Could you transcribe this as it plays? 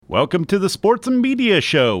Welcome to the Sports and Media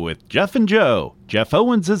Show with Jeff and Joe. Jeff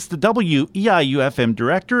Owens is the WEIU-FM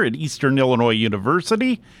director at Eastern Illinois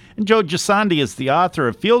University, and Joe Gisondi is the author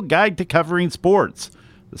of Field Guide to Covering Sports,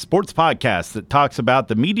 the sports podcast that talks about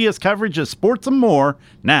the media's coverage of sports and more.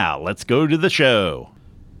 Now, let's go to the show.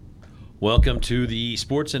 Welcome to the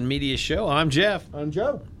Sports and Media Show. I'm Jeff. I'm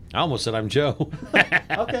Joe. I almost said I'm Joe.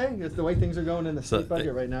 Okay, it's the way things are going in the state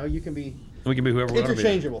budget right now. You can be we can be whoever we want to be.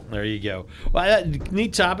 interchangeable. There you go. Well, that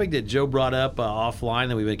neat topic that Joe brought up offline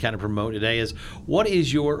that we've been kind of promoting today is, what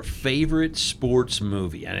is your favorite sports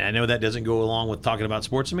movie? And I know that doesn't go along with talking about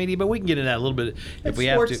sports and media, but we can get into that a little bit if we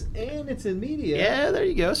have to. It's sports and it's in media. Yeah, there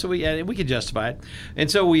you go. So we can justify it, and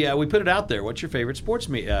so we put it out there. What's your favorite sports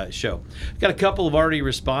show? Got a couple of already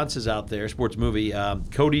responses out there. Sports movie.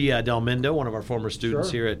 Cody Delmindo, one of our former students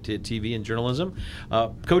here at TV and journalism.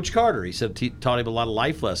 Coach Carter, he said taught him a lot of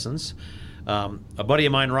life lessons. A buddy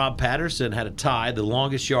of mine, Rob Patterson, had a tie, The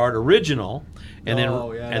Longest Yard original, and that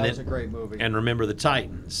was a great movie. And Remember the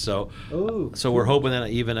Titans. So we're hoping that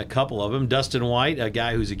even a couple of them. Dustin White, a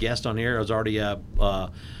guy who's a guest on here, has already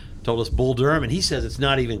told us Bull Durham, and he says it's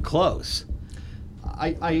not even close.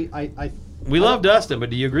 We love Dustin, but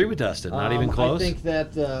do you agree with Dustin? Not even close? I think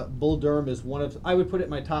that Bull Durham is one of. I would put it in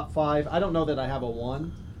my top 5. I don't know that I have a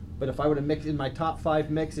 1, but if I were to mix in my top 5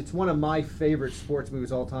 mix, it's one of my favorite sports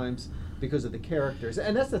movies all times because of the characters.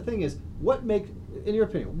 And that's the thing is, in your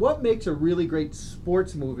opinion, what makes a really great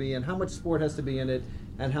sports movie, and how much sport has to be in it,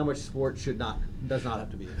 and how much sport does not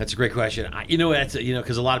have to be in it? That's a great question.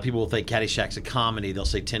 Because a lot of people will think Caddyshack's a comedy. They'll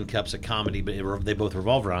say Tin Cup's a comedy, but they both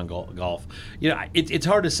revolve around golf. It's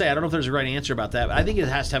hard to say. I don't know if there's a right answer about that, but I think it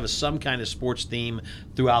has to have some kind of sports theme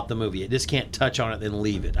throughout the movie. It just can't touch on it then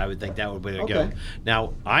leave it. I would think that would be the go.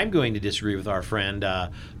 Now, I'm going to disagree with our friend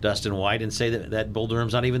Dustin White and say that Bull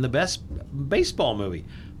Durham's not even the best baseball movie.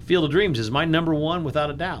 Field of Dreams is my number 1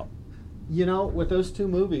 without a doubt. With those two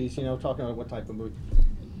movies, talking about what type of movie,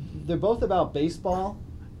 they're both about baseball.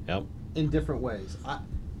 Yep. In different ways.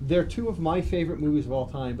 They're two of my favorite movies of all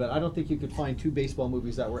time, but I don't think you could find two baseball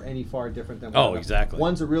movies that were any far different than one. Oh, exactly.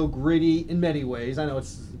 One's a real gritty in many ways. I know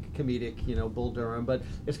it's comedic, Bull Durham, but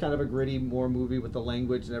it's kind of a gritty more movie with the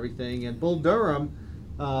language and everything. And Bull Durham,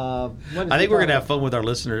 I think we're going to have fun with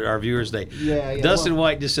our viewers today. Yeah. Dustin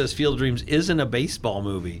White just says Field of Dreams isn't a baseball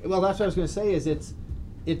movie. Well, that's what I was going to say. Is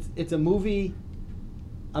it's a movie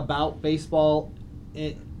about baseball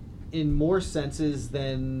in more senses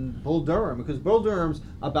than Bull Durham, because Bull Durham's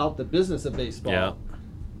about the business of baseball. Yeah.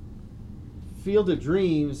 Field of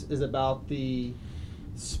Dreams is about the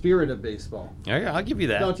spirit of baseball. Yeah, I'll give you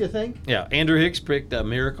that. Don't you think? Yeah. Andrew Hicks picked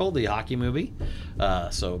Miracle, the hockey movie.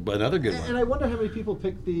 But another good one. And I wonder how many people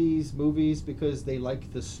pick these movies because they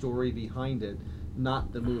like the story behind it,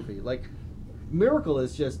 not the movie. Like, Miracle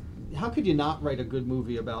is just, how could you not write a good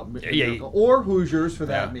movie about Miracle? Or Hoosiers, for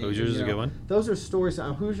that matter. Hoosiers is a good one. Those are stories.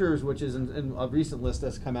 Hoosiers, which is in a recent list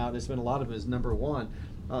that's come out, it's been a lot of it is number 1.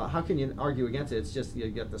 How can you argue against it? It's just you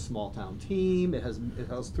get the small town team. It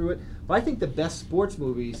has through it. But I think the best sports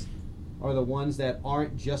movies are the ones that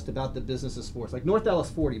aren't just about the business of sports. Like North Dallas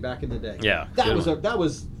 40 back in the day. Yeah, that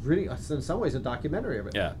was really, in some ways, a documentary of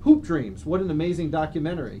it. Yeah. Hoop Dreams, what an amazing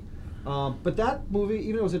documentary. But that movie,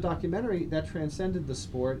 even though it was a documentary, that transcended the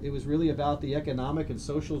sport. It was really about the economic and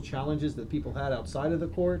social challenges that people had outside of the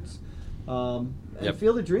courts. And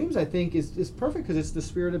Field of Dreams, I think, is perfect because it's the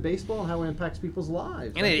spirit of baseball and how it impacts people's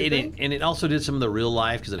lives. And it also did some of the real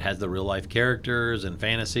life, because it has the real life characters and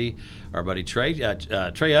fantasy. Our buddy Trey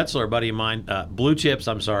Utzel, our buddy of mine, Blue Chips.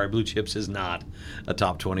 I'm sorry, Blue Chips is not a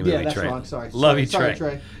top 20 movie. Yeah, that's Trey. wrong. Sorry. Love you, Trey.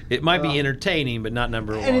 Trey. It might be entertaining, but not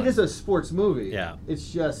number 1. And it is a sports movie. Yeah.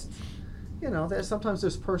 It's just, sometimes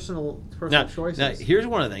there's personal choices. Now, here's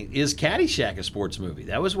one of the things. Is Caddyshack a sports movie?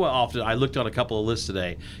 That was what often I looked on a couple of lists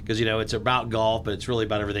today, because, it's about golf, but it's really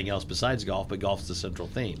about everything else besides golf, but golf's the central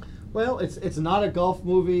theme. Well, it's not a golf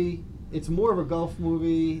movie. It's more of a golf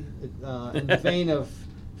movie in the vein of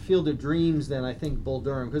Field of Dreams than I think Bull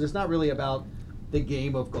Durham, because it's not really about the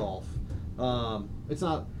game of golf. It's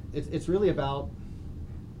not. It's really about.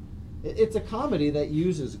 It's a comedy that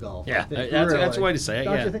uses golf. Yeah, I think, that's a way to say it.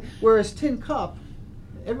 Don't Yeah. you think? Whereas Tin Cup,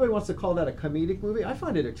 everybody wants to call that a comedic movie. I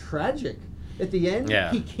find it a tragic. At the end,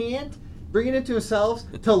 he can't bring it into himself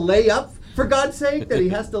to lay up, for God's sake, that he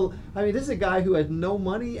has to. I mean, this is a guy who has no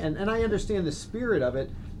money, and I understand the spirit of it,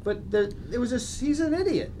 but he's an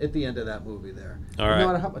idiot at the end of that movie there. All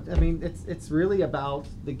right. I mean, it's really about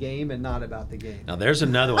the game and not about the game. Now, there's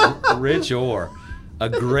another one, Rich Orr. A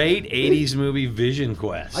great 80s movie, Vision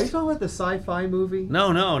Quest. Are you talking about the sci-fi movie?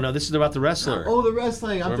 No. This is about the wrestler. Oh, the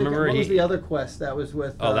wrestling. I'm thinking, remember what was the other Quest that was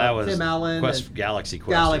with that was Tim Allen? Galaxy Quest.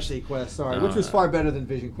 Galaxy Quest, sorry, which was far better than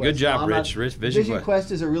Vision Quest. Good job, No, Rich. Vision Quest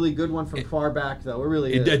is a really good one from far back, though. It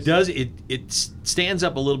really is. It does. It stands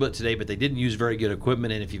up a little bit today, but they didn't use very good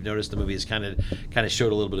equipment. And if you've noticed, the movie has kind of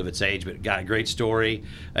showed a little bit of its age, but it got a great story.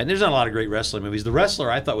 And there's not a lot of great wrestling movies. The Wrestler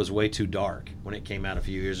I thought was way too dark when it came out a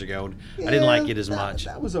few years ago. I didn't like it as much.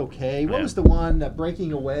 That was okay. What was the one that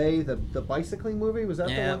Breaking Away, the bicycling movie? Was that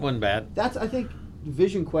the one? Yeah, it wasn't bad. I think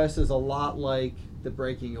Vision Quest is a lot like the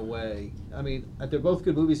Breaking Away. I mean, they're both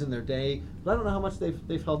good movies in their day, but I don't know how much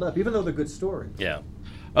they've held up, even though they're good stories. Yeah.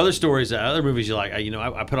 Other stories, other movies you like,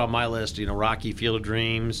 I put on my list, Rocky, Field of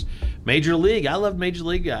Dreams, Major League. I love Major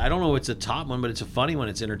League. I don't know if it's a top one, but it's a funny one.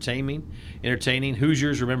 It's entertaining.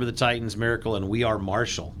 Hoosiers, Remember the Titans, Miracle, and We Are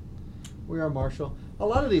Marshall. We Are Marshall. A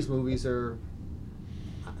lot of these movies are.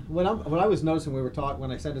 When I was noticing,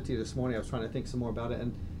 when I sent it to you this morning, I was trying to think some more about it,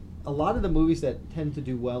 and a lot of the movies that tend to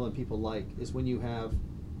do well and people like is when you have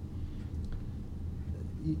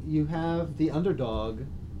the underdog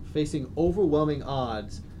facing overwhelming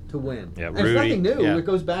odds to win. Yeah, and Rudy, it's nothing new. yeah. It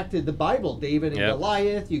goes back to the Bible, David and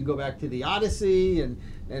Goliath. You can go back to the Odyssey and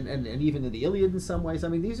even in the Iliad in some ways. I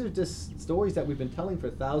mean, these are just stories that we've been telling for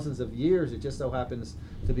thousands of years. It just so happens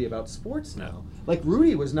to be about sports now. Like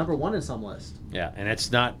Rudy was number one in some list. Yeah, and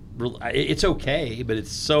it's not. It's okay, but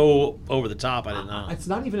it's so over the top. I didn't know. It's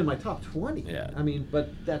not even in my top 20. Yeah. I mean, but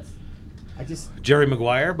Jerry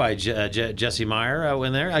Maguire by Jesse Meyer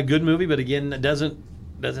in there. A good movie, but again, it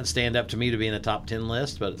doesn't stand up to me to be in a top 10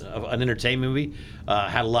 list. But an entertainment movie,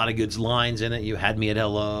 had a lot of good lines in it. You had me at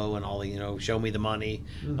hello and all the show me the money,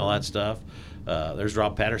 all that stuff. There's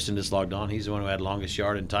Rob Patterson just logged on. He's the one who had longest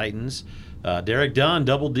yard in Titans. Derek Dunn,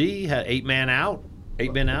 Double D, had 8 Men Out, a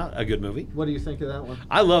good movie. What do you think of that one?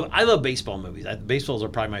 I love baseball movies. Baseballs are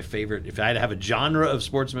probably my favorite. If I had to have a genre of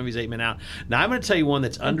sports movies, 8 Men Out. Now I'm going to tell you one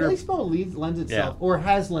that's under. Baseball lends itself, or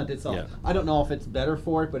has lent itself. Yeah. I don't know if it's better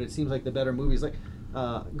for it, but it seems like the better movies. Like,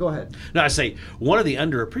 go ahead. No, I say one of the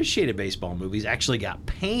underappreciated baseball movies actually got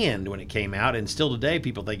panned when it came out, and still today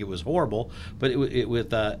people think it was horrible. But it with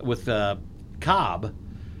Cobb.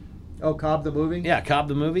 Oh, Cobb the movie? Yeah, Cobb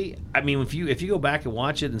the movie. I mean, if you go back and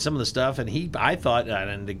watch it and some of the stuff, and I thought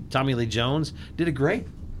Tommy Lee Jones did it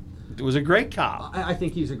was a great Cobb. I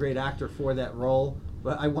think he's a great actor for that role,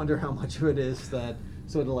 but I wonder how much of it is that,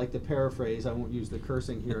 sort of like the paraphrase, I won't use the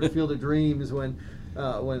cursing here, Field of Dreams when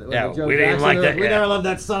Joe we didn't like that. We never loved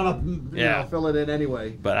that son of a fill it in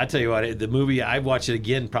anyway. But I tell you what, the movie, I watched it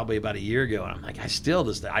again probably about a year ago, and I'm like,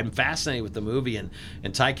 I'm fascinated with the movie, and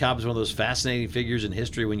Ty Cobb is one of those fascinating figures in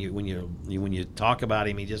history. When you talk about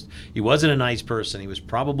him, he wasn't a nice person. He was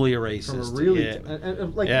probably a racist.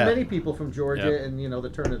 Many people from Georgia and the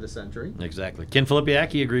turn of the century. Exactly. Ken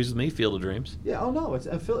Filipiak agrees with me. Field of Dreams. Yeah. Oh no, it's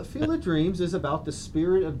Field of Dreams is about the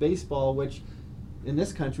spirit of baseball, which in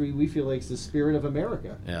this country we feel like it's the spirit of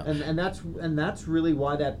America. Yeah. And that's really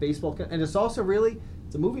why that baseball and it's also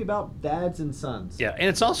it's a movie about dads and sons. Yeah, and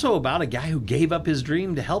it's also about a guy who gave up his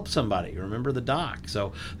dream to help somebody. Remember the doc?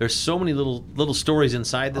 So there's so many little stories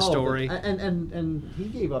inside the story. And he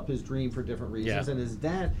gave up his dream for different reasons. Yeah. And his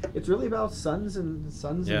dad. It's really about sons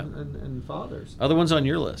and fathers. Other ones on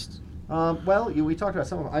your list? We talked about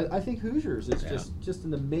some of them. I think Hoosiers is just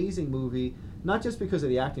an amazing movie. Not just because of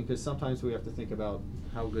the acting, because sometimes we have to think about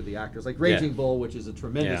how good the actors. Like Raging Bull, which is a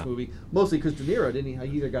tremendous movie, mostly because De Niro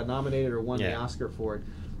he either got nominated or won the Oscar for it,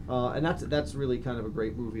 and that's really kind of a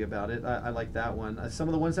great movie about it. I like that one. Some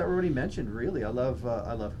of the ones that were already mentioned, really, I love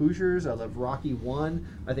Hoosiers. I love Rocky 1.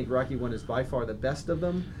 I think Rocky 1 is by far the best of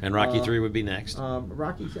them. And Rocky 3 would be next.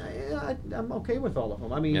 Rocky, I'm okay with all of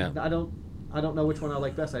them. I mean, I don't know which one I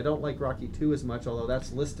like best. I don't like Rocky 2 as much, although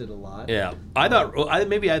that's listed a lot. Yeah, I thought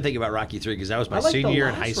maybe I'd think about Rocky 3 because that was my senior year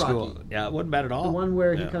in high school. Rocky. Yeah, it wasn't bad at all. The one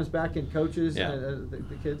where he comes back and coaches the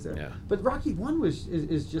kids there. Yeah. But Rocky 1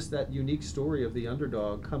 is just that unique story of the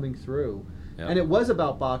underdog coming through. Yeah. And it was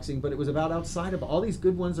about boxing, but it was about outside of all these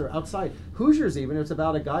good ones are outside. Hoosiers even, it's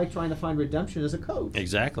about a guy trying to find redemption as a coach.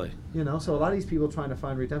 Exactly. So a lot of these people trying to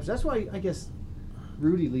find redemption. That's why I guess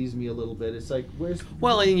Rudy leaves me a little bit. It's like, where's...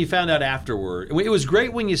 Well, and you found out afterward. It was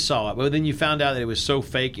great when you saw it, but then you found out that it was so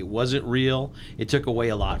fake, it wasn't real. It took away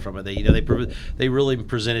a lot from it. They really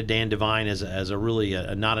presented Dan Devine as a really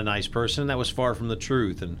not a nice person. That was far from the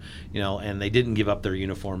truth, and and they didn't give up their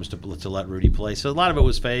uniforms to let Rudy play. So a lot of it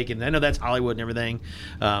was fake, and I know that's Hollywood and everything.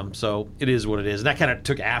 So it is what it is. And that kind of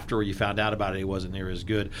took after you found out about it. It wasn't near as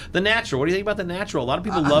good. The Natural. What do you think about The Natural? A lot of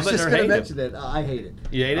people love it or hate it. I was just going to mention it. I hate it.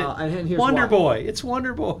 You hate it? And here's Wonder why. Boy. It's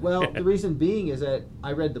Wonder Boy. Well, the reason being is that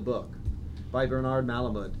I read the book. by Bernard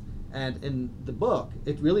Malamud. And in the book,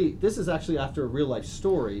 this is actually after a real life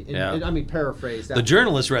story. I mean, paraphrased. The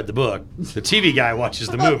journalist read the book. The TV guy watches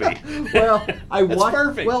the movie. Well,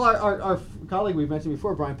 perfect. Well, our colleague we've mentioned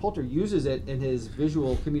before, Brian Poulter, uses it in his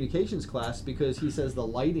visual communications class because he says the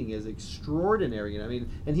lighting is extraordinary. I mean,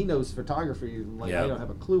 and he knows photography like I don't have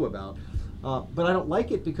a clue about. But I don't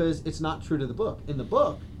like it because it's not true to the book. In the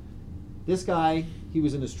book, this guy, he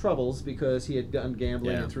was in his troubles because he had done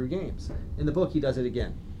gambling and threw games. In the book, he does it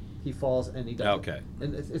again. He falls and he does it.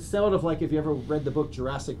 And it's sort of like if you ever read the book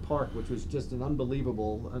Jurassic Park, which was just an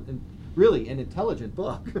unbelievable, really an intelligent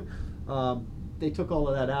book. They took all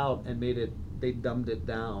of that out and they dumbed it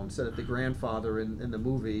down so that the grandfather in the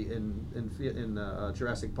movie in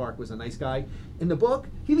Jurassic Park was a nice guy. In the book,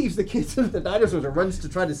 he leaves the kids with the dinosaurs and runs to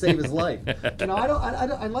try to save his life.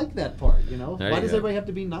 I like that part. Why does everybody have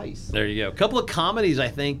to be nice? There you go. A couple of comedies I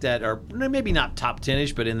think that are maybe not top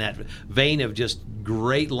 10ish, but in that vein of just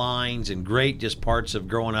great lines and great just parts of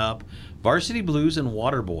growing up. Varsity Blues and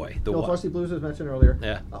Waterboy. Varsity Blues was mentioned earlier.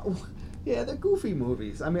 Yeah. Yeah, they're goofy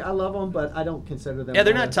movies. I mean, I love them, but I don't consider them. Yeah,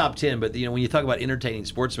 they're not top 10, but when you talk about entertaining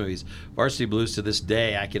sports movies, Varsity Blues to this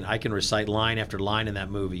day, I can recite line after line in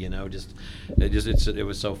that movie. It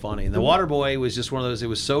was so funny. And The Waterboy was just one of those. It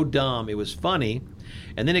was so dumb, it was funny,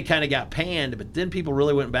 and then it kind of got panned. But then people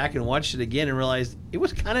really went back and watched it again and realized it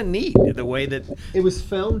was kind of neat the way that it was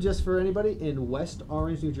filmed. Just for anybody, in West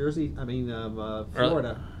Orange, New Jersey. I mean,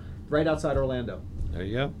 Florida, right outside Orlando. There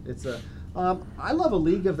you go. It's a. I love A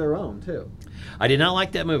League of Their Own too. I did not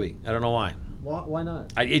like that movie. I don't know why. Why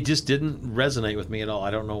not? It just didn't resonate with me at all.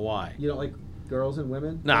 I don't know why. You don't like girls and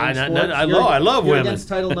women? No, I love women. Against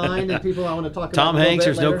Title IX and people I want to talk about. Tom Hanks,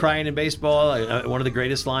 there's no crying in baseball. One of the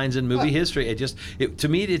greatest lines in movie history. To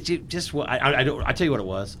me, I tell you what it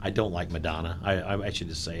was. I don't like Madonna. I should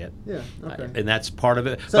just say it. Yeah. Okay. And that's part of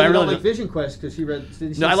it. So but you don't like Vision Quest because she read.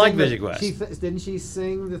 I like Vision Quest. Didn't she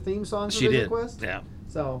sing the theme song for Vision did. Quest? Yeah.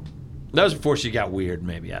 So. That was before she got weird,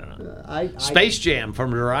 maybe. I don't know. Space Jam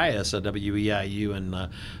from Darius, a WEIU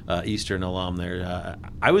and Eastern alum there.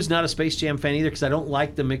 I was not a Space Jam fan either because I don't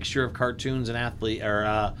like the mixture of cartoons and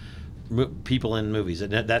people in movies. I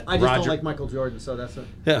just don't like Michael Jordan, so that's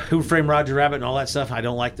Who Framed Roger Rabbit and all that stuff. I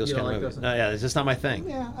don't like those kind of movies. It's just not my thing.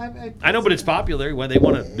 Yeah, I know, but it's popular. When they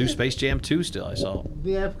want to do Space Jam 2 still, I saw.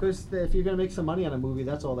 Yeah, because if you're going to make some money on a movie,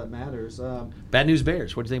 that's all that matters. Bad News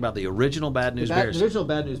Bears. What do you think about the original Bad News Bears? The original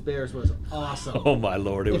Bad News Bears was awesome. Oh my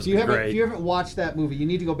Lord, it was great. If you haven't watched that movie, you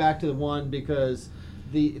need to go back to the one because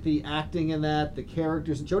the acting in that, the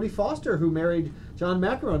characters. Jodie Foster, who married John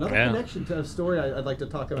McEnroe, another connection to a story I'd like to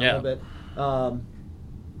talk about a little bit.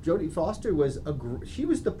 Jodie Foster she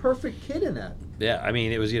was the perfect kid in that. Yeah, I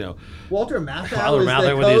mean, it was, Walter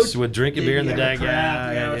Matthau with drinking beer in the dag.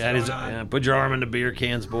 Put your arm in the beer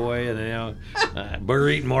cans, boy. And, we're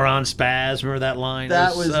eating moron spaz. Remember that line?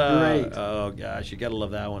 That was great. Oh, gosh, you got to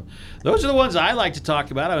love that one. Those are the ones I like to talk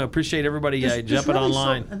about. I appreciate everybody jumping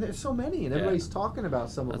online. And there's so many, and everybody's talking about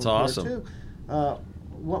some of them. That's awesome. Too.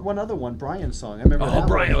 One other one, Brian's song. I remember that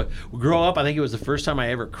Brian. one. Grow up, I think it was the first time I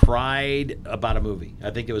ever cried about a movie.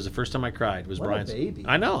 I think it was the first time I cried. Was Brian's. A baby.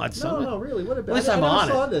 I know. No, really. What a baby. At least I'm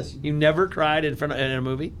honest. on saw it. This. You never cried in a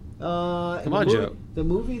movie? Come on, Joe. The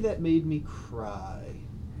movie that made me cry.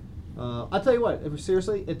 I'll tell you what.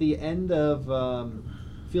 Seriously, at the end of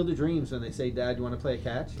Field of Dreams, when they say, "Dad, you want to play a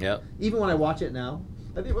catch?" Yep. Even when I watch it now,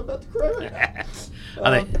 I think I'm about to cry.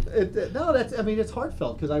 It's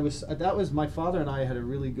heartfelt because that was my father and I had a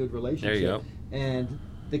really good relationship. There you go. And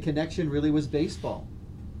the connection really was baseball.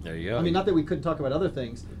 There you go. I mean, not that we couldn't talk about other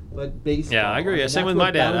things, but baseball. Yeah, I agree. mean, Same with my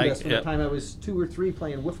dad. From the time I was 2 or 3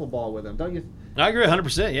 playing wiffle ball with him, don't you? I agree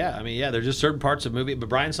 100%. Yeah, I mean, there's just certain parts of the movie. But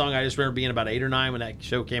Brian's song, I just remember being about 8 or 9 when that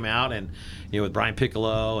show came out, and with Brian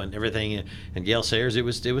Piccolo and everything, and Gail Sayers, it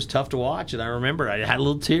was tough to watch. And I remember I had a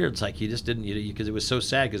little tear. It's like you just didn't, because it was so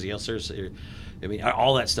sad because Gail Sayers. I mean,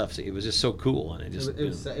 all that stuff. It was just so cool, and it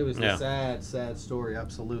was a sad story.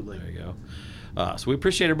 Absolutely. There you go. So we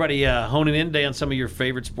appreciate everybody honing in today on some of your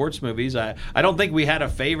favorite sports movies. I don't think we had a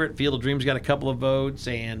favorite. Field of Dreams got a couple of votes,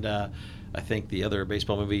 and I think the other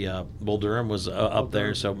baseball movie, Bull Durham, was up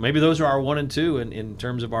there. So maybe those are our 1 and 2 in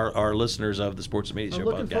terms of our listeners of the Sports Media Show podcast. I'm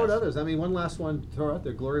looking forward to others. I mean, one last one to throw out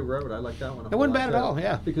there, Glory Road. I like that one. It wasn't bad at all,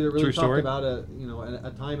 yeah. Because it really True talked story. about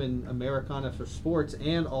a time in Americana for sports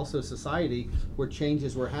and also society where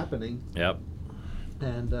changes were happening. Yep.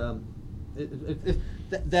 And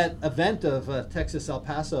that event of Texas El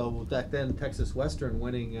Paso, back then Texas Western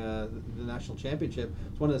winning the national championship,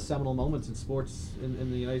 was one of the seminal moments in sports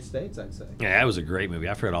in the United States, I'd say. Yeah, that was a great movie.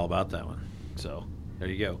 I forgot all about that one. So There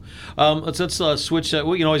you go. Let's switch.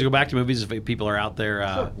 We can always go back to movies if people are out there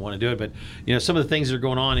want to do it. But some of the things that are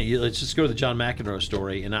going on. Let's just go to the John McEnroe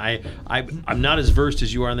story. And I'm not as versed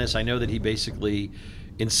as you are on this. I know that he basically,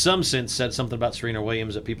 in some sense, said something about Serena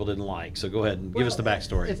Williams that people didn't like. So go ahead and give us the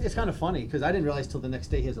backstory. It's kind of funny because I didn't realize till the next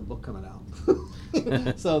day he has a book coming out.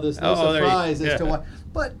 So there's no surprise as to what.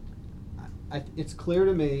 But it's clear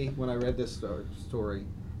to me when I read this story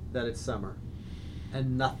that it's summer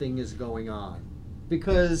and nothing is going on.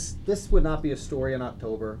 Because this would not be a story in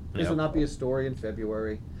October. This would not be a story in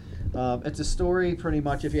February. It's a story pretty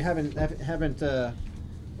much. If you haven't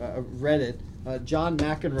read it, John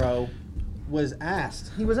McEnroe was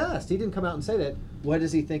asked. He was asked. He didn't come out and say that. What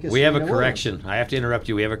does he think is? We have a correction. Williams? I have to interrupt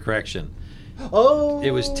you. We have a correction. Oh,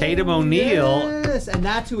 it was Tatum O'Neal. Yes, and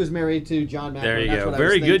that's who was married to John McEnroe. There you that's go.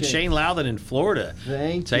 Very good, Shane Loudon in Florida.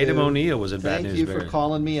 Thank you. Tatum O'Neal was in Bad News Thank you Bears. for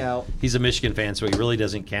calling me out. He's a Michigan fan, so he really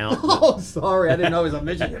doesn't count. Oh, sorry, I didn't know he was a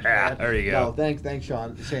Michigan fan. There you go. No, thanks,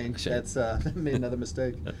 Shane. That's made another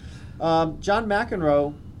mistake. John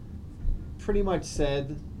McEnroe pretty much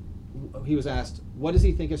said, he was asked, what does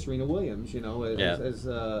he think of Serena Williams?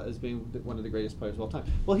 As being one of the greatest players of all time.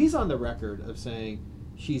 Well, he's on the record of saying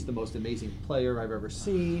she's the most amazing player I've ever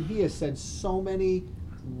seen. He has said so many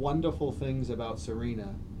wonderful things about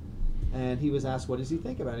Serena. And he was asked, what does he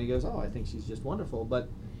think about it? And he goes, I think she's just wonderful. But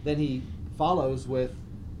then he follows with,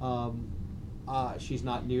 she's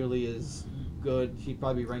not nearly as good. She'd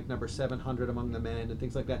probably rank number 700 among the men and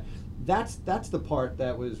things like that. That's the part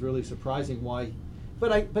that was really surprising why.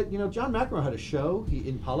 But John McEnroe had a show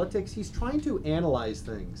in politics. He's trying to analyze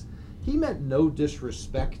things. He meant no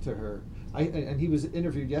disrespect to her. And he was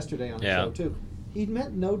interviewed yesterday on the show too. He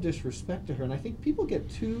meant no disrespect to her, and I think people get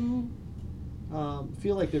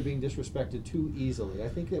feel like they're being disrespected too easily. I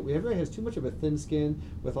think that everybody has too much of a thin skin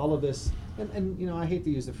with all of this. And I hate to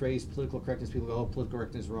use the phrase political correctness. People go, political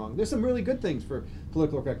correctness is wrong. There's some really good things for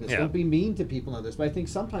political correctness. Yeah. Don't be mean to people and others. But I think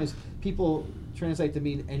sometimes people translate to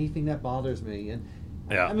mean anything that bothers me. And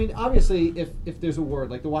yeah. I mean, obviously, if there's a word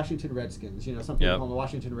like the Washington Redskins, some people call them the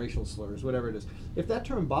Washington racial slurs, whatever it is. If that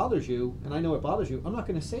term bothers you, and I know it bothers you, I'm not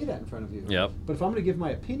going to say that in front of you. Yep. But if I'm going to give my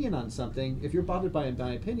opinion on something, if you're bothered by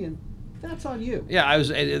my opinion, that's on you. Yeah, I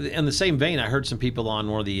was in the same vein. I heard some people on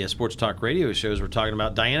one of the sports talk radio shows were talking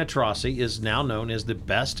about Diana Taurasi is now known as the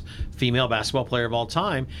best female basketball player of all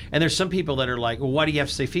time. And there's some people that are like, well, why do you have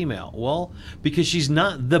to say female? Well, because she's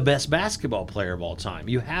not the best basketball player of all time.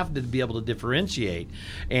 You have to be able to differentiate.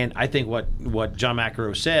 And I think what John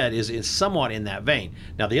McEnroe said is somewhat in that vein.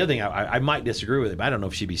 Now, the other thing, I might disagree with him. I don't know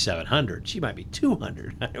if she'd be 700. She might be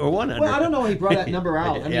 200 or 100. Well, I don't know when he brought that number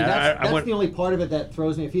out. I mean, that's the only part of it that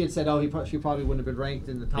throws me. If he had said, she probably wouldn't have been ranked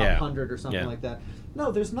in the top 100 or something like that.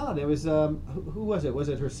 No, there's not. It was, who was it? Was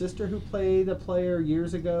it her sister who played a player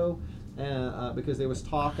years ago? Because there was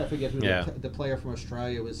talk, I forget who the player from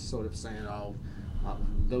Australia was sort of saying,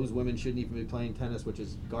 those women shouldn't even be playing tennis, which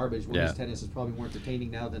is garbage. Women's tennis is probably more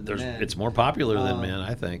entertaining now than the men. It's more popular than men,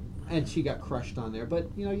 I think. And she got crushed on there. But,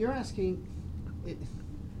 you're asking...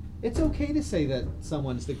 It's okay to say that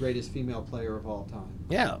someone's the greatest female player of all time.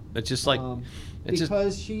 Yeah, it's just like...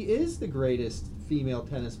 because she is the greatest female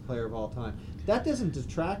tennis player of all time. That doesn't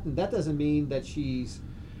detract, and that doesn't mean that she's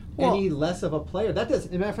any less of a player. That does.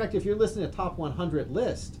 As a matter of fact, if you're listening to top 100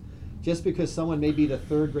 list, just because someone may be the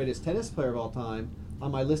third greatest tennis player of all time on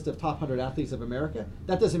my list of top 100 athletes of America,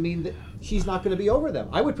 that doesn't mean that she's not going to be over them.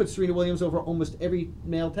 I would put Serena Williams over almost every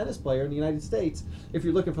male tennis player in the United States if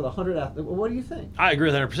you're looking for the 100 athletes. What do you think? I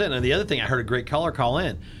agree with 100%. And the other thing, I heard a great caller call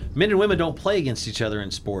in. Men and women don't play against each other in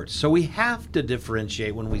sports. So we have to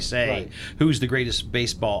differentiate when we say who's the greatest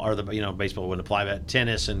baseball, or baseball wouldn't apply, but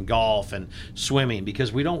tennis and golf and swimming,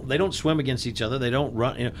 because they don't swim against each other. They don't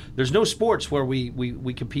run. There's no sports where we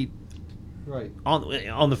compete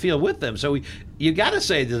on the field with them. So you got to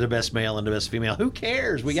say they're the best male and the best female. Who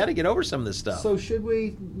cares? We got to get over some of this stuff. So should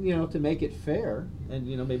we, to make it fair, and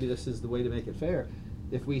maybe this is the way to make it fair,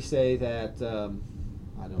 if we say that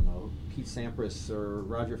I don't know, Pete Sampras or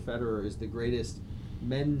Roger Federer is the greatest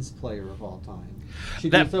men's player of all time,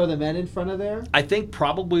 should we throw the men in front of there? I think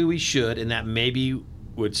probably we should, and that maybe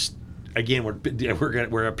would. Again,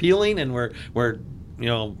 we're appealing, and we're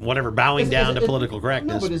bowing down to political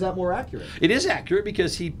correctness. No, but is that more accurate? It is accurate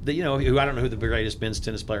because I don't know who the greatest men's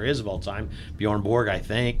tennis player is of all time. Bjorn Borg, I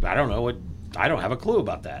think. I don't know. I don't have a clue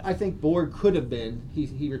about that. I think Borg could have been.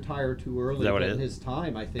 He retired too early. Is that what it is? In his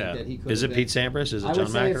time, I think that he could. Is it Pete Sampras? Is it John McEnroe? I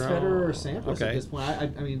would say it's Federer or Sampras at this point. I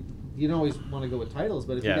mean, you don't always want to go with titles,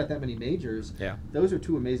 but if you got that many majors, those are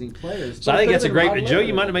two amazing players. So I think that's a great. Joe,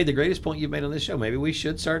 you might have made the greatest point you've made on this show. Maybe we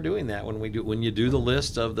should start doing that when you do the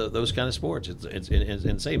list of those kind of sports. It's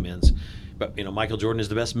and say men's But Michael Jordan is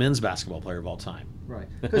the best men's basketball player of all time. Right.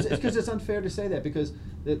 Because it's unfair to say that, because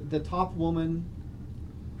the top woman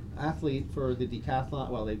athlete for the decathlon,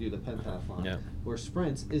 well, they do the pentathlon, or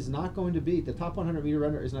sprints, is not going to beat the top 100-meter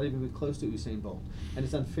runner, is not even close to Usain Bolt. And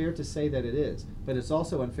it's unfair to say that it is, but it's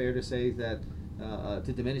also unfair to say that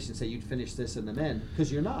to diminish and say you'd finish this in the men,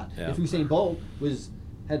 because you're not. Yeah. If Usain Bolt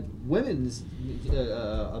had women's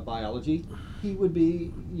biology, he would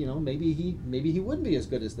be, maybe he wouldn't be as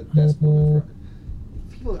good as the best women's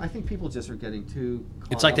runner. I think people just are getting too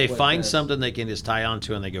caught It's like up they with find this. something they can just tie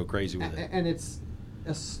onto and they go crazy with it. And it's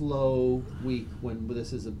a slow week when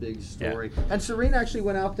this is a big story. Yeah. And Serena actually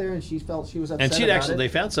went out there and she felt she was upset and about it. They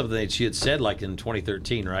found something that she had said like in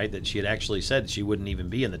 2013, right? That she had actually said she wouldn't even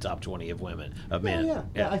be in the top 20 of men.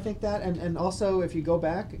 Yeah, I think that. And also, if you go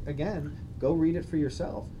back again, go read it for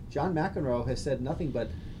yourself. John McEnroe has said nothing but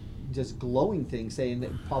just glowing things, saying that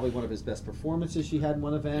probably one of his best performances she had in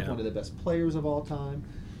one event, one of the best players of all time.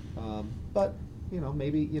 But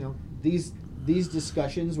maybe these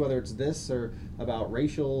discussions, whether it's this or about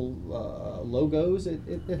racial logos,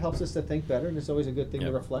 it helps us to think better, and it's always a good thing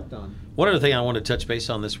to reflect on. One other thing I want to touch base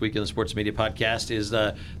on this week in the Sports Media Podcast is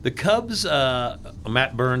the Cubs.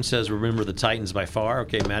 Matt Burns says, "Remember the Titans by far."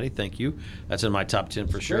 Okay, Matty, thank you. That's in my top 10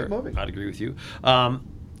 for sure. Great movie. I'd agree with you.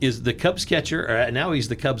 Is the Cubs catcher, or now he's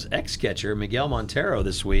the Cubs ex-catcher, Miguel Montero,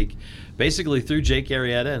 this week, basically threw Jake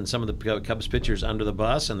Arrieta and some of the Cubs pitchers under the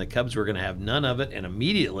bus, and the Cubs were going to have none of it, and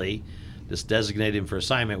immediately just designated him for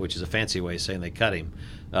assignment, which is a fancy way of saying they cut him.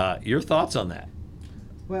 Your thoughts on that?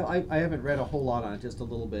 Well, I haven't read a whole lot on it, just a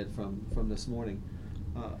little bit from this morning.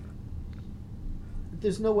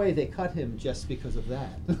 There's no way they cut him just because of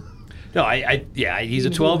that. No, he's a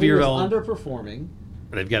 12-year-old. He was underperforming.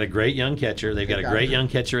 They've got a great young catcher. They've got a great young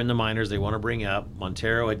catcher in the minors they want to bring up.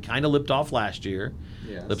 Montero had kind of lipped off last year.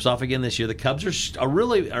 Yes. Lips off again this year. The Cubs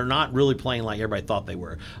are not really playing like everybody thought they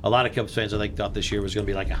were. A lot of Cubs fans, I think, thought this year was going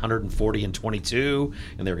to be like 140-22,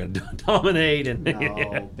 and they were going to dominate. And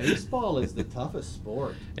no, baseball is the toughest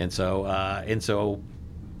sport. And so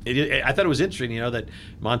I thought it was interesting, that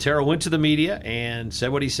Montero went to the media and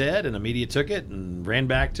said what he said, and the media took it and ran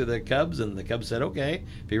back to the Cubs, and the Cubs said, okay,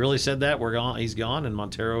 if he really said that, we're gone. He's gone, and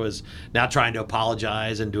Montero is now trying to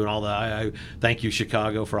apologize and doing all the I thank you,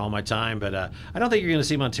 Chicago, for all my time. But I don't think you're going to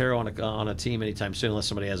see Montero on a team anytime soon unless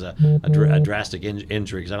somebody has a drastic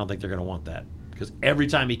injury, because I don't think they're going to want that. Because every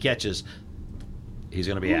time he catches, he's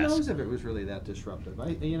going to be asked. Who knows if it was really that disruptive?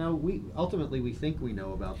 We ultimately think we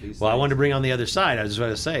know about these. Well, things. I wanted to bring on the other side. I was just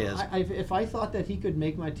going to say is, if I thought that he could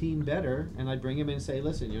make my team better, and I'd bring him in and say,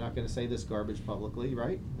 "Listen, you're not going to say this garbage publicly,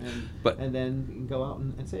 right?" And then go out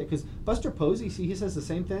and say it, because Buster Posey, he says the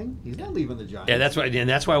same thing. He's not leaving the Giants. Yeah,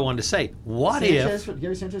 that's why I wanted to say,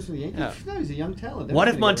 Gary Sanchez from the Yankees? Yeah. No, he's a young talent. What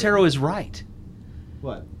if Montero is right?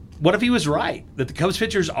 What? What if he was right, that the Cubs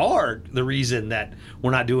pitchers are the reason that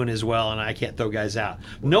we're not doing as well and I can't throw guys out?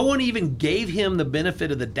 No one even gave him the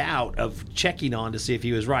benefit of the doubt of checking on to see if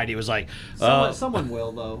he was right. He was like, someone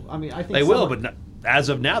will, though. I mean, I think they will, but not, as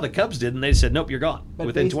of now, the Cubs didn't. They said, nope, you're gone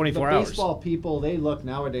within 24 hours. Baseball people, they look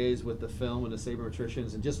nowadays with the film and the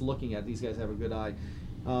sabermetricians and just looking at these guys have a good eye.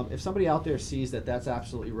 If somebody out there sees that that's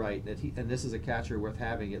absolutely right, and this is a catcher worth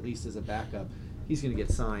having, at least as a backup, he's going to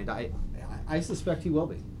get signed. I suspect he will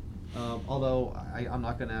be. Although I'm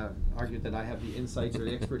not going to argue that I have the insights or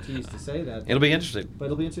the expertise to say that. It'll be interesting. But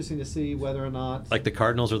it'll be interesting to see whether or not... Like the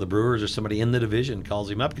Cardinals or the Brewers or somebody in the division calls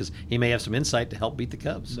him up, because he may have some insight to help beat the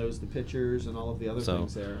Cubs. Knows the pitchers and all of the other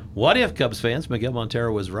things there. What if, Cubs fans, Miguel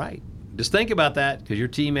Montero was right? Just think about that, because your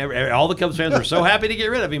team, all the Cubs fans were so happy to get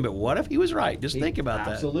rid of him, but what if he was right? Just think about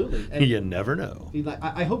that. Absolutely. And you never know.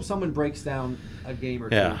 I hope someone breaks down a game or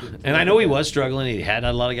two. Yeah, and I know he was struggling. He had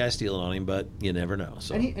a lot of guys stealing on him, but you never know.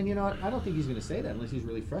 So. And you know what? I don't think he's going to say that unless he's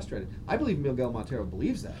really frustrated. I believe Miguel Montero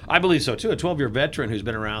believes that. I believe so, too. A 12-year veteran who's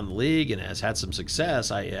been around the league and has had some success,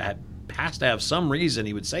 has to have some reason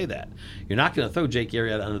he would say that. You're not going to throw Jake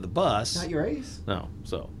Arrieta under the bus. Not your ace. No,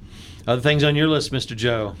 so... Other things on your list, Mr.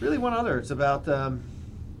 Joe? Really, one other. It's about there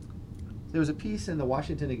was a piece in the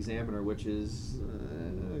Washington Examiner, which is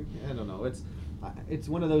I don't know. It's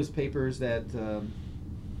one of those papers that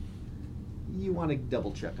you want to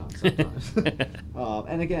double check on sometimes.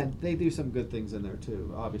 And again, they do some good things in there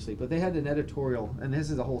too, obviously. But they had an editorial, and this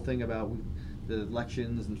is a whole thing about the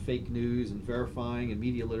elections and fake news and verifying and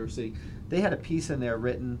media literacy. They had a piece in there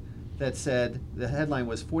written that said, the headline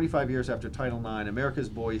was 45 years after Title IX, America's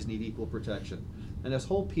boys need equal protection. And this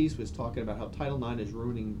whole piece was talking about how Title IX is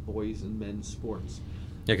ruining boys and men's sports.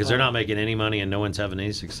 Yeah, because they're not making any money and no one's having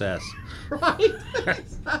any success. Right,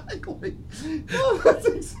 exactly. No, that's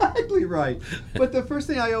exactly right. But the first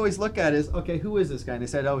thing I always look at is, okay, who is this guy? And they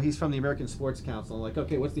said, oh, he's from the American Sports Council. I'm like,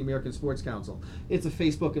 okay, what's the American Sports Council? It's a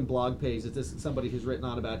Facebook and blog page. It's just somebody who's written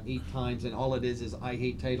on about 8 times, and all it is I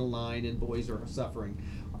hate Title IX and boys are suffering.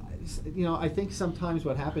 I think sometimes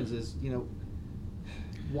what happens is,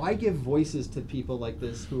 why give voices to people like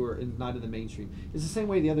this who are not in the mainstream? It's the same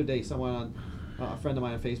way the other day a friend of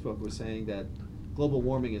mine on Facebook was saying that global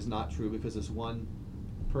warming is not true because this one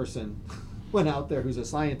person went out there who's a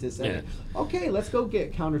scientist saying, okay, let's go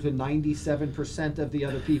get counter to 97% of the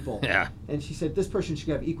other people. Yeah. And she said, this person should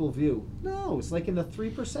have equal view. No, it's like in the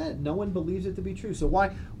 3%. No one believes it to be true. So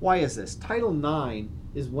why is this? Title IX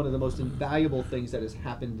is one of the most invaluable things that has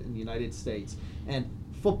happened in the United States. And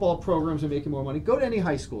football programs are making more money. Go to any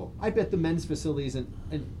high school. I bet the men's facilities in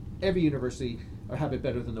every university have it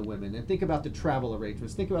better than the women. And think about the travel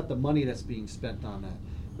arrangements. Think about the money that's being spent on that.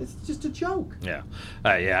 It's just a joke. Yeah.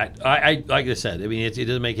 I like I said, I mean, it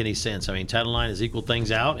doesn't make any sense. I mean, Title IX is equal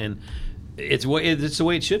things out, and it's the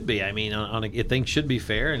way it should be. I mean, things should be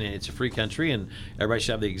fair, and it's a free country, and everybody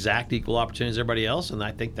should have the exact equal opportunities as everybody else, and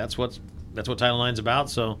I think that's what Title IX is about.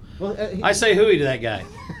 So I say hooey to that guy.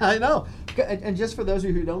 I know. And just for those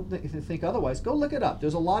of you who don't think otherwise, go look it up.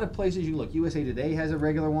 There's a lot of places you can look. USA Today has a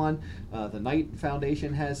regular one. The Knight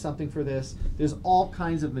Foundation has something for this. There's all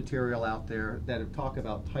kinds of material out there that talk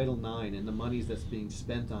about Title IX and the monies that's being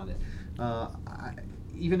spent on it.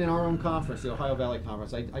 Even in our own conference, the Ohio Valley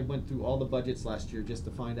Conference, I went through all the budgets last year just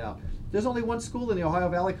to find out. There's only one school in the Ohio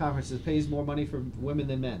Valley Conference that pays more money for women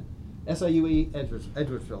than men. SIUE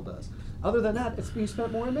Edwardsville does. Other than that, it's being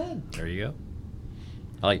spent more on men. There you go.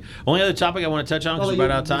 Only other topic I want to touch on because we're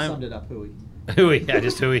about out of time. You summed it up, hooey. Hooey, yeah,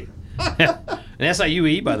 just hooey. And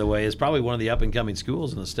SIUE, by the way, is probably one of the up-and-coming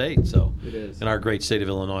schools in the state. So it is. In our great state of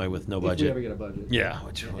Illinois with no budget. If we ever get a budget. Yeah.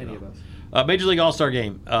 Any of us. Major League All-Star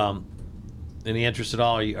Game. Any interest at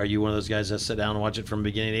all? Are you one of those guys that sit down and watch it from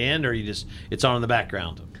beginning to end, or it's on in the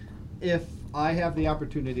background? If I have the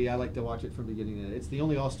opportunity, I like to watch it from beginning to end. It's the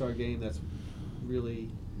only All-Star game that's really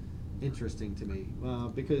interesting to me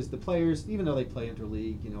because the players, even though they play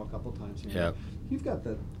interleague, a couple times here, you've got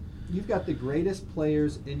the greatest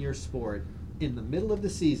players in your sport in the middle of the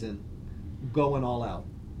season going all out.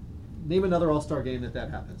 Name another All-Star game that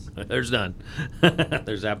happens. There's none.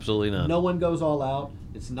 There's absolutely none. No one goes all out.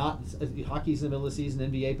 It's not hockey's in the middle of the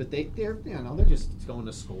season, NBA, but they're just going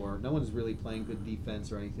to score. No one's really playing good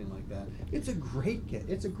defense or anything like that. It's a great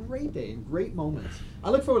day and great moments. I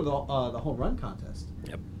look forward to the home run contest.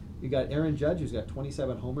 Yep. You got Aaron Judge, who's got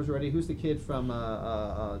 27 homers already. Who's the kid from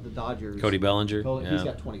the Dodgers? Cody Bellinger. He's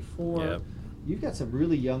got 24. Yep. You've got some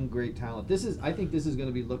really young, great talent. I think this is going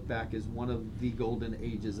to be looked back as one of the golden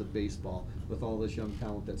ages of baseball with all this young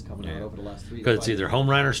talent that's coming out over the last 3 to 5 years. Because it's either home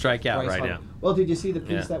run or strikeout right now. Well, did you see the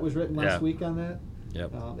piece that was written last week on that?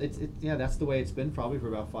 Yep. That's the way it's been probably for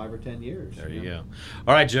about 5 or 10 years. There you go.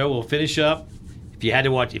 All right, Joe, we'll finish up.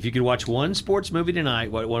 If you could watch one sports movie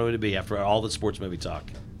tonight, what would it be after all the sports movie talk?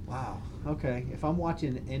 Wow. Okay. If I'm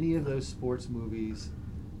watching any of those sports movies,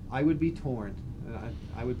 I would be torn.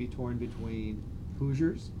 I would be torn between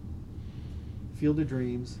Hoosiers, Field of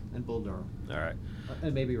Dreams, and Bull Durham. All right.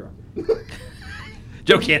 And maybe Rocky.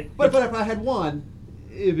 Joe can't. But if I had one,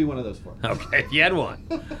 it'd be one of those 4. Okay, if you had one.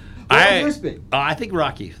 I think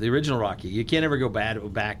Rocky, the original Rocky. You can't ever go bad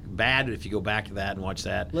if you go back to that and watch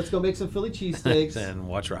that. Let's go make some Philly cheesesteaks and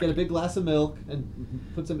watch Rocky. Get a big glass of milk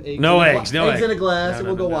and put some eggs. Eggs in a glass, and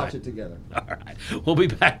we'll go watch it together. All right. We'll be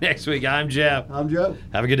back next week. I'm Jeff. I'm Joe.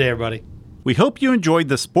 Have a good day, everybody. We hope you enjoyed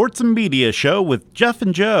the Sports and Media Show with Jeff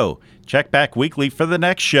and Joe. Check back weekly for the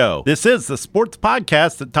next show. This is the sports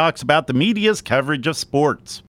podcast that talks about the media's coverage of sports.